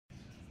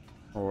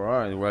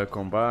Alright,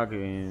 welcome back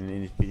in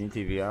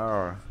Infinity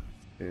VR.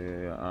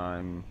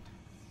 I'm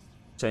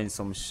changing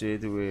some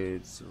shit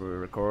with the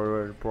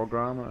recorder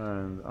program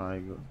and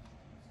I'm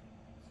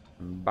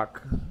back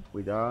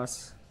with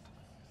us,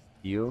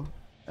 you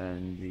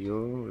and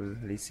you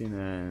listen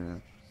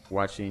and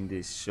watching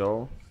this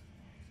show,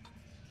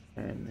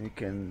 and we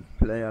can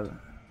play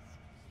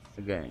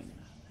again.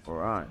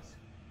 Alright.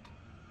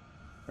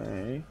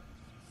 Okay.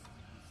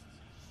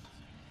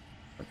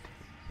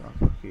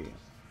 Up here.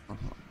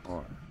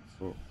 Alright.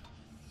 So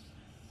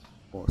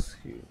what's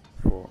here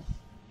for?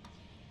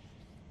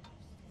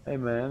 Hey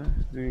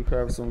man, do you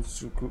have some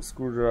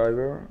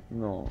screwdriver?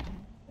 No.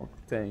 Okay,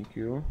 thank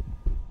you.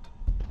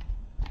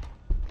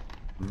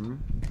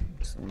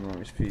 Some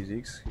noise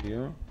physics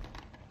here.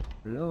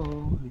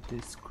 Hello, it's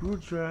a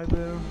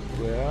screwdriver.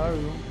 Where are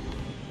you?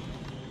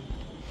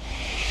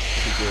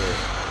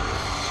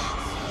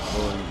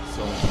 Going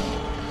some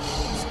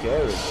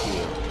scary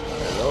here.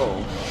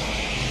 Hello.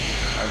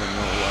 I don't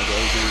know what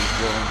I do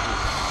wrong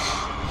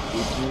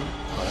with you.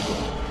 I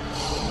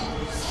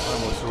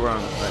almost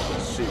run like a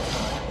shit. I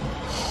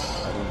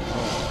don't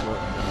know where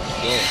I'm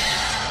gonna go.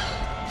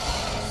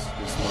 Is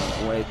this my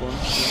weapon?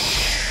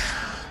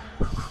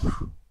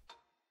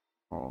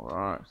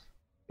 Alright.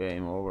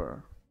 Game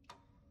over.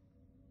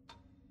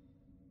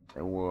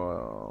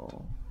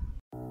 Whoa.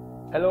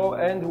 Hello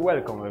and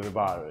welcome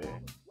everybody.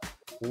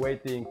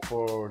 Waiting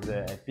for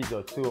the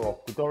episode 2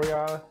 of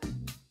tutorial.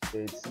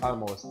 It's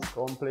almost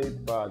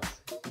complete, but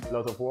a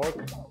lot of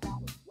work.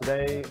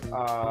 Today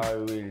I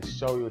will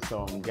show you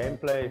some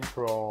gameplay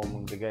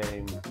from the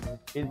game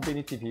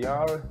Infinity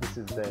VR. This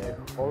is the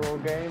horror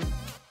game.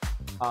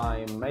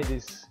 I made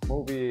this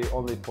movie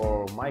only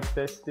for mic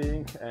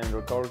testing and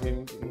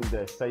recording in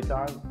the same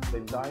time.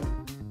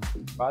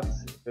 But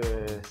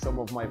some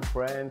of my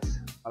friends,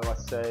 I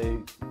must say,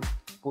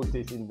 put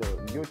this in the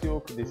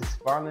YouTube. This is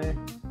funny.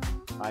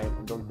 I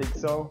don't think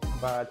so,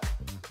 but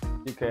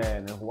you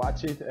can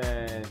watch it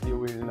and you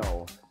will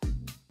know.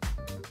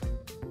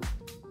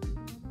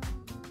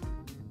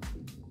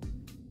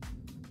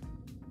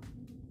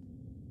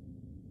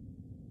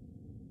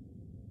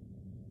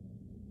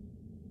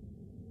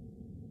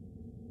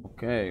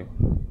 Okay.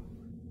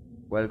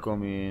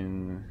 Welcome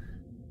in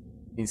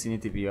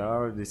Infinity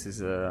VR. This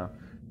is a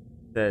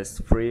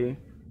test free.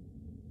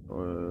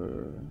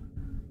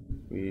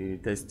 We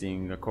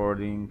testing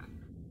recording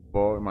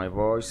for my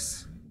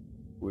voice.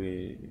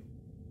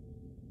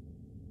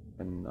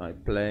 And I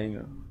playing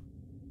at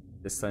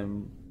the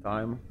same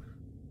time.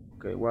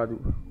 Okay, what do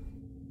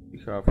we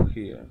have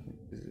here?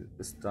 This is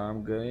the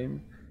Steam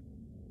game.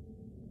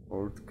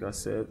 Old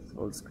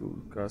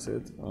school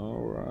cassette.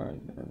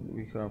 Alright, and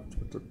we have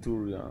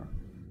tutorial.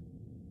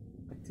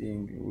 I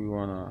think we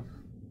wanna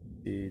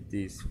see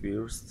this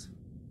first,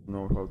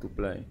 know how to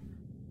play.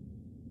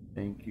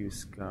 Thank you,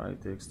 Sky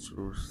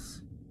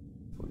Textures,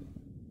 for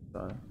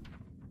that.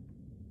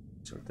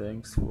 So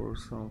thanks for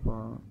some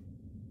fun.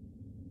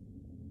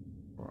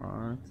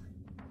 Alright.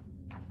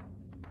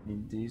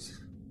 Need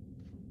this.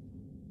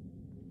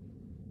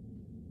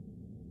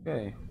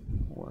 Okay,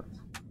 what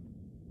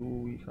do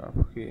we have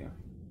here?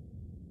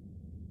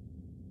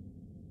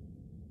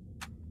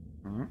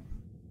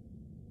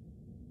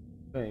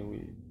 Okay,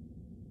 we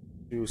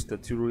use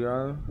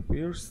tutorial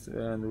first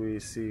and we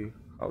see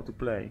how to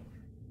play.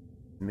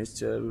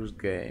 Mysterious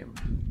game.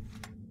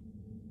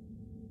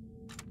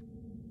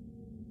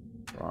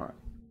 Right.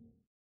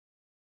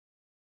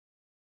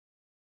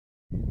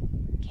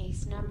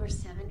 Case number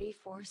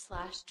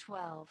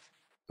 74/12.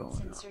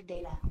 Sensor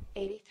data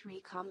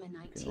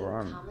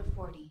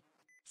 83,19,40.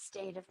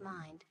 State of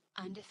mind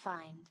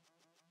undefined.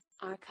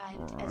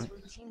 Archived as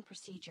routine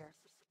procedure.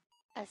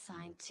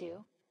 Assigned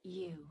to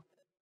you.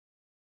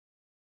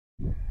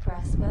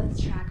 Press both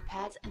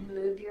trackpads and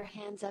move your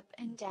hands up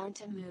and down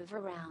to move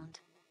around.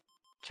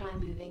 Try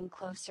moving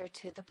closer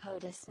to the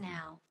POTUS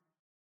now.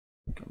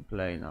 I can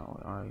play now.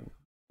 I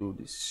do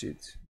this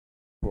shit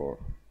for.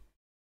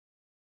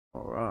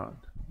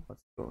 Alright,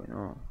 what's going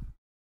on?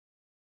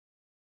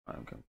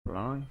 I can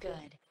fly.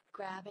 Good.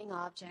 Grabbing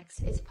objects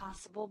is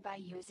possible by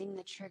using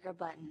the trigger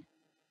button.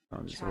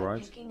 Try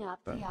picking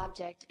up the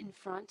object in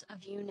front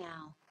of you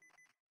now.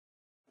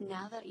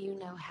 Now that you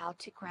know how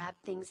to grab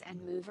things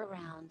and move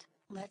around,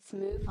 let's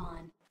move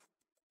on.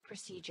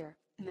 Procedure: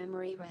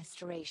 memory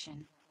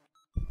restoration.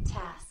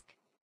 Task: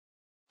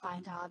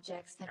 find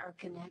objects that are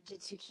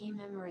connected to key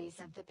memories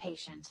of the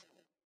patient.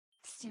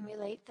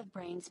 Stimulate the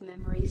brain's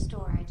memory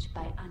storage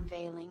by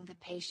unveiling the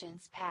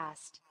patient's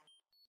past.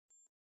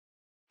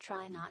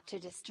 Try not to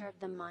disturb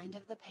the mind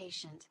of the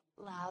patient.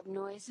 Loud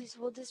noises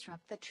will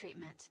disrupt the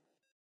treatment.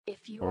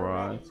 If you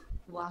are ready,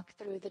 walk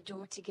through the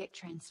door to get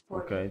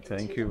transported. Okay,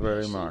 thank you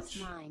very much.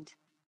 Mind.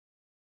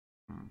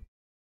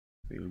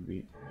 Will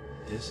be.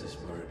 This is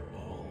where it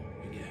all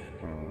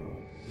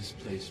began. This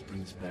place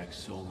brings back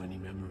so many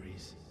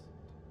memories.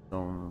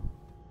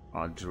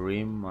 A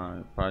dream,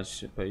 my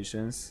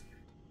patience.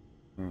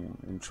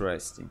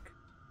 Interesting.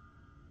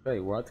 Okay,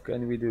 what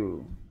can we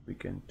do? We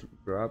can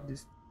grab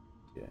this.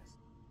 Yes.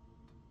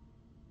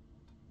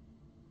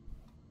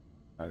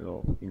 I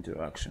love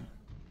interaction.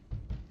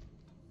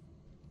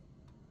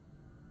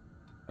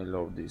 I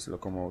love this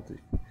locomotive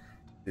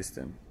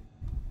system.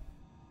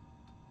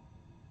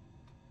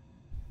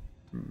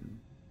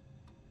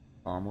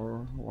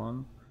 Armor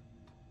one.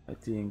 I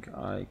think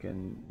I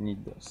can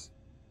need this.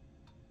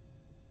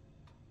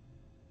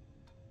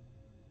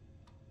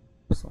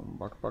 Some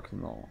backpack,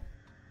 no.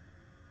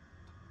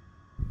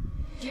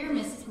 Dear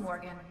Mrs.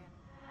 Morgan,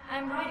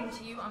 I'm writing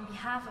to you on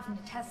behalf of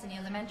Htc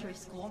Elementary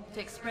School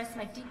to express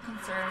my deep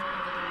concern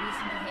over the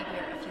recent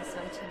behavior of your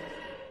son Timothy.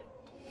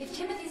 If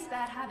Timothy's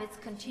bad habits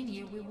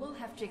continue, we will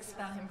have to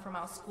expel him from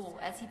our school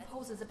as he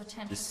poses a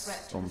potential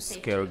threat to the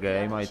safety scare of the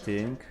game, other I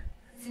children. think.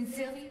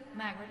 Sincerely,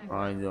 Margaret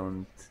Morgan. I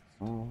don't.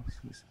 Oh,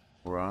 this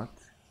rat.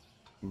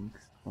 Think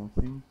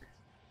something.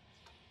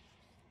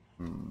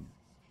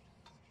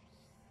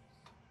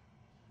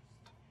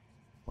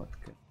 What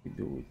can we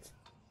do with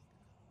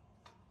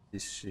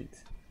this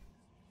shit?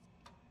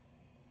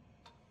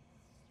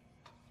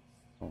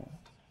 Oh.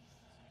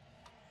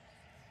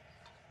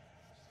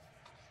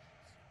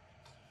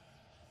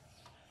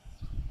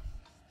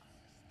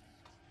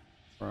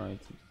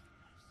 Right.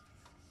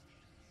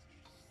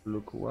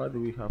 Look, what do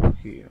we have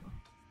here?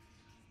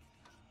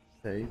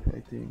 Tape, I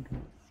think.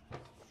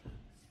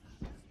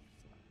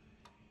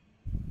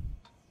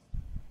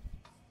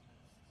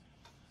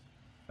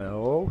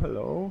 Hello,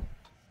 hello.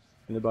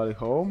 Anybody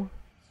home?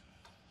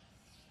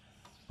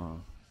 Oh,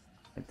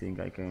 I think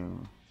I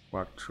can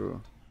walk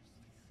through.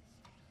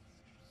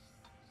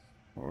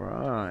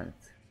 Alright.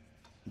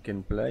 We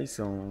can play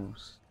some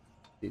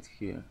shit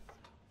here.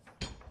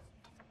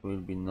 Will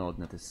be not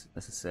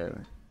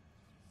necessary.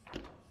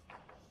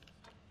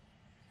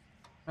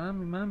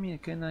 Mommy,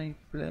 can I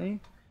play?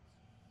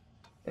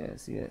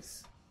 Yes,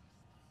 yes.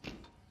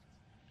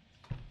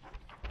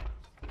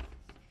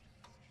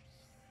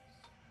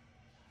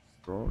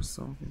 Or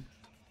something.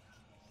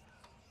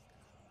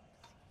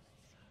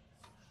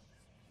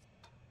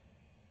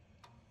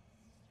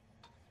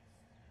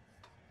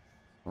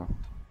 Oh.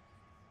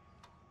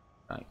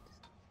 Right.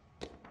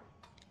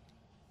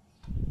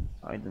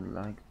 I don't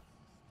like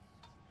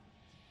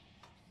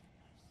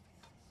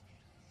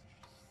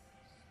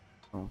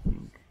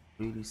something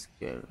really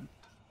scary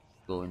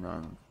going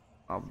on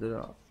up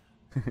there.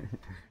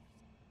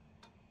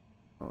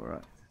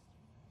 Alright.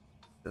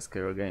 The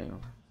scary game.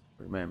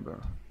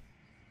 Remember.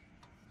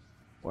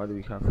 What do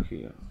we have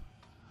here?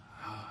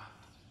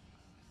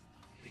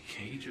 The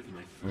cage of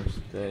my Where's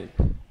first the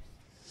tape?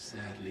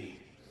 Sadly,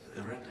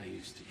 the rat I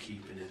used to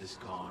keep in it is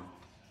gone.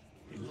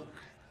 But look,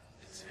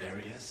 its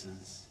very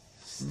essence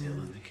is still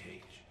in the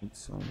cage. It's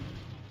some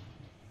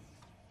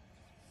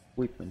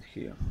equipment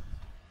here.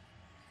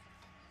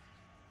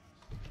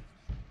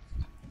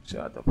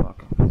 Shut the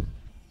fuck up.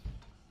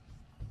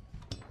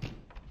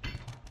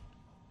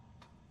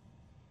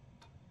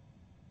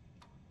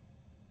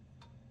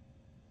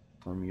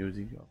 Some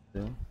music up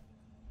there.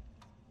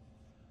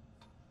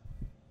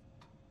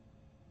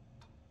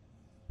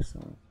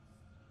 Some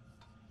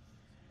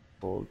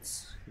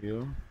bolts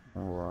here.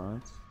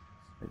 Alright.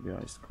 Maybe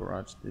I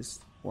scratch this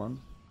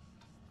one.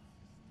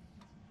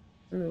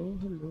 Hello,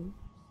 hello.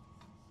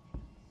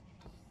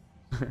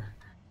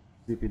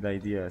 Stupid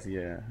ideas,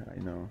 yeah, I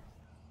know.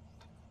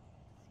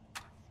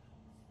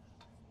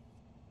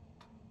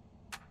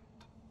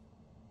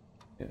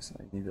 Yes,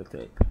 I need a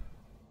tape.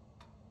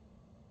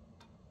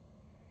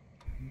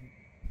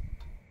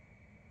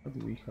 What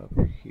do we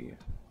have here?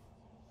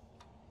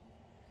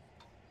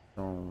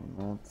 So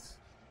not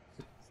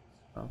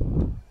stuff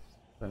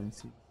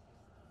fancy.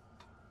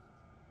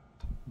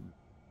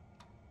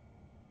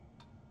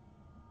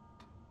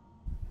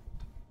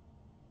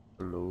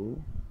 Hello,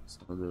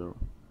 some other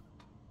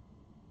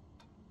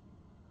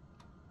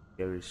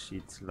scary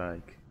shit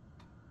like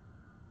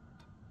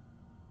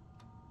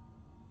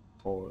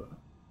or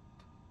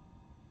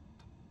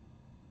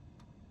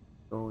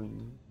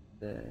going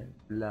the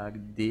black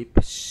deep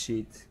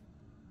shit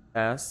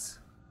ass.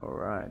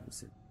 Alright,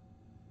 this is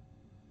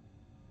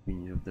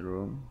beginning of the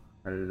room.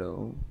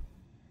 Hello.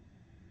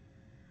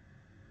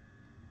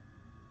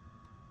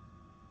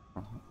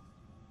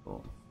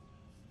 Oh.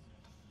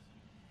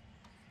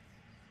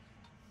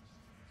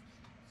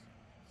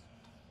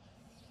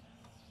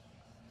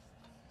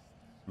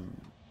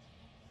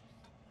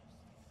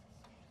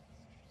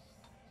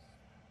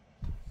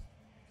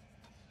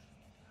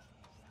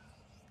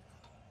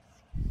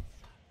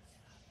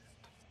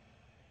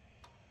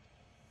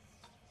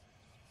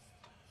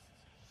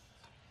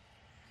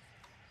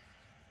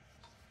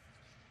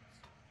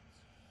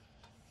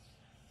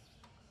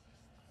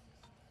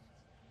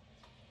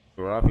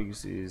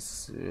 Graphics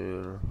is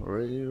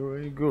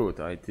really good.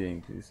 I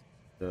think it's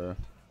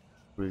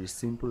really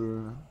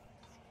simple.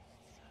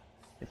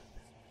 It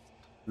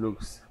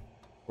looks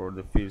for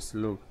the first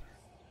look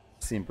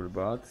simple,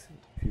 but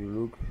if you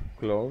look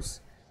close,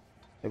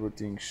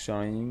 everything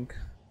shining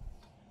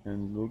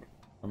and look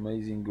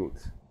amazing good.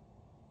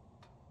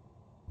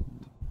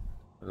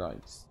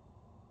 Lights,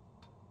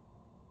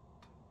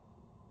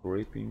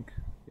 gripping,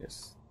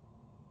 yes.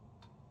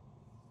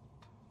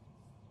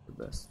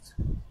 the best.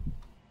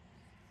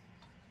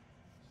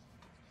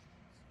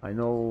 I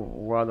know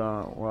what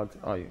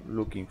I'm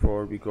looking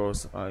for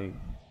because I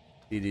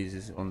see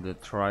this on the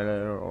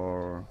trailer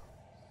or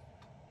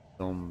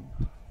some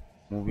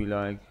movie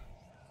like.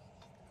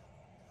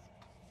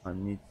 I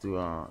need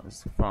to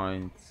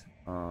find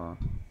a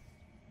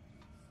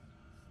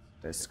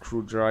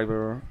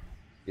screwdriver.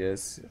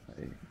 Yes,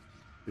 I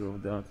do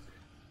that.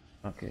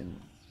 I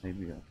can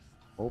maybe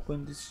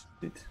open this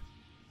shit.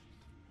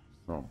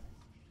 No.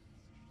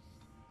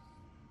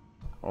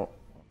 Oh,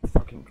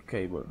 fucking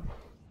cable.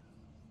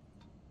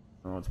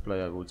 I not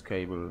play with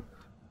cable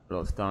a lot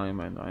of time,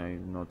 and I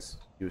not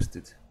use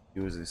this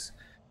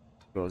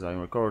because I'm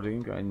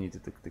recording. I need to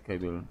take the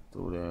cable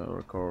to the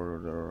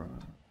recorder,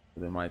 to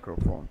the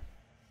microphone.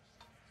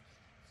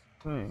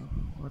 Okay,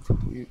 what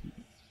we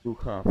do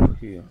have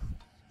here?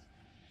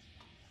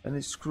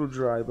 Any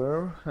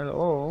screwdriver?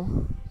 Hello.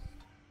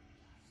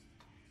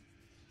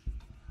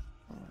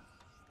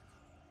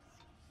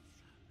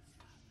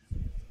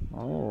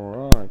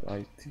 Alright,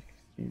 I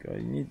think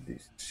I need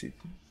this shit.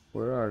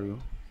 Where are you?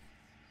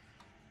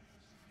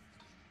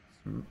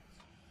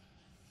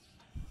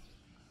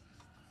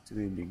 It's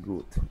really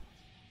good.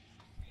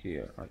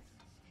 Here,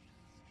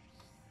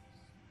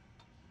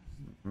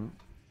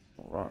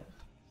 Alright.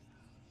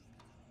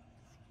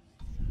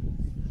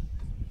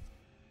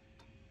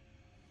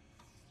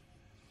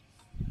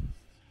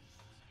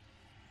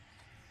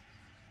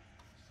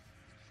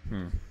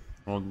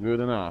 Not good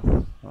enough,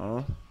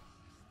 huh?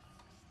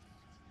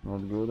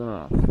 Not good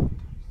enough.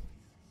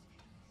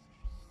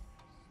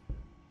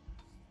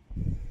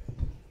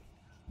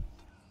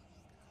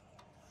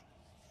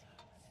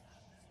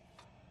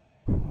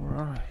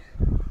 Alright.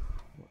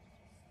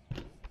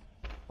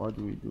 What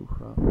do we do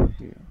have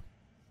here?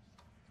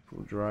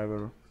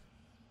 Screwdriver.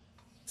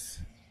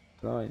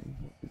 Lying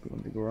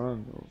on the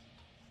ground or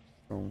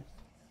some.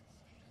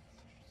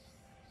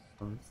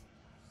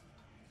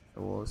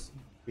 There was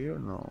here?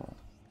 No.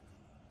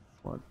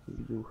 What do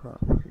we do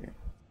have here?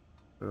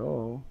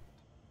 Hello?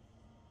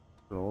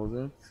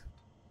 Closet.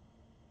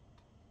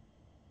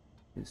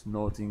 It's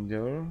nothing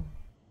there.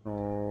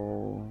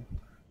 No.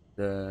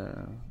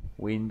 The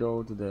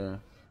window to the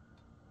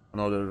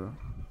another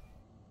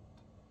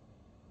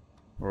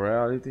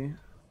reality.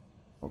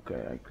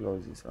 Okay, I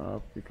close this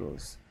up because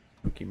it's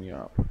picking me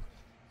up.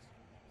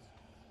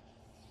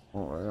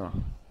 Oh yeah.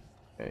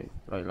 Okay,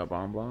 try La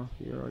Bamba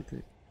here, I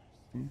think.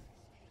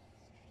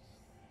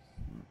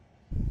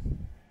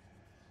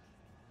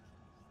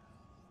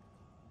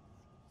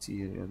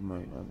 See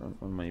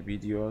on my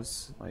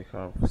videos, I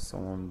have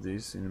some of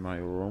this in my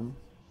room.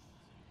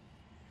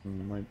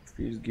 My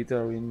first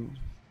guitar in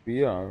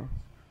VR.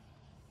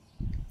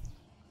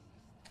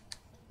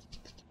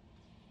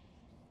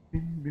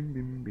 Bim bim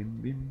bim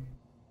bim bim.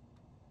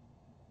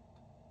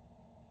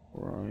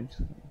 Alright,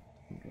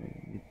 I think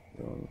I need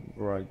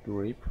the right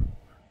grip.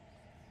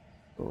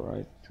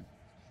 Alright.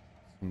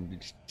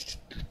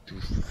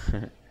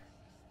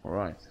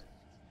 Alright,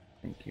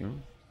 thank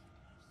you.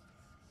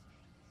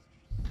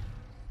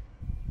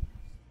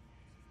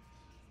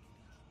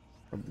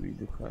 What do we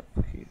do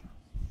have here?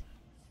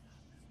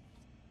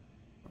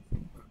 I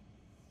think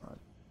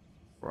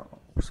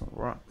some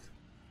rat.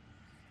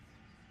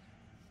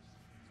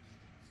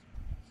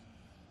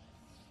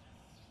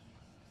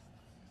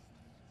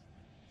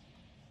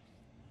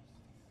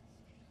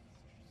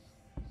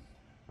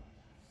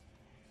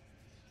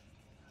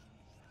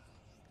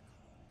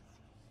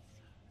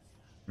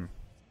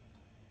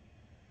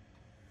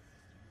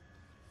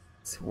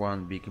 It's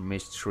one big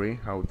mystery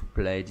how to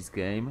play this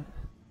game.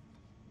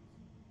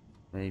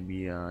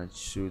 Maybe I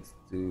should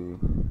do.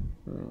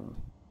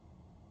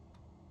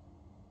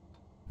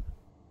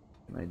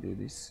 Can I do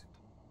this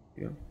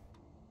here?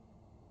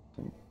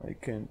 I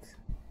can't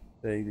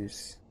take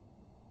this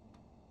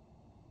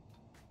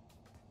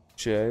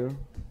chair.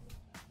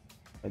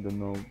 I don't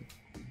know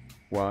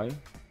why,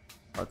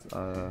 but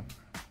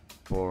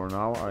for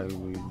now I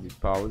will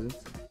pause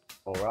it.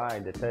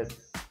 Alright, the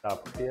test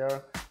stopped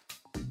here,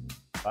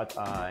 but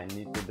I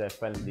need to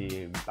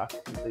definitely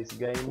back to this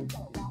game in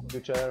the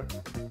future.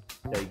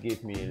 They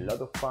give me a lot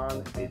of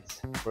fun,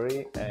 it's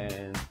free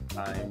and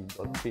I'm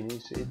not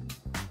finished it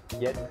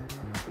yet.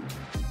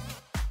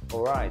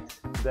 Alright,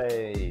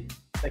 today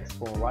thanks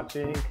for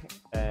watching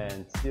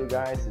and see you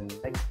guys in the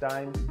next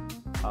time.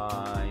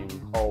 I'm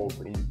hope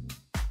in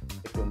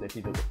second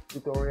episode of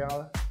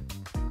tutorial.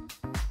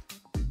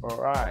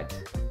 Alright,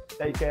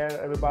 take care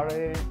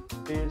everybody,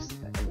 peace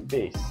and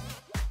peace.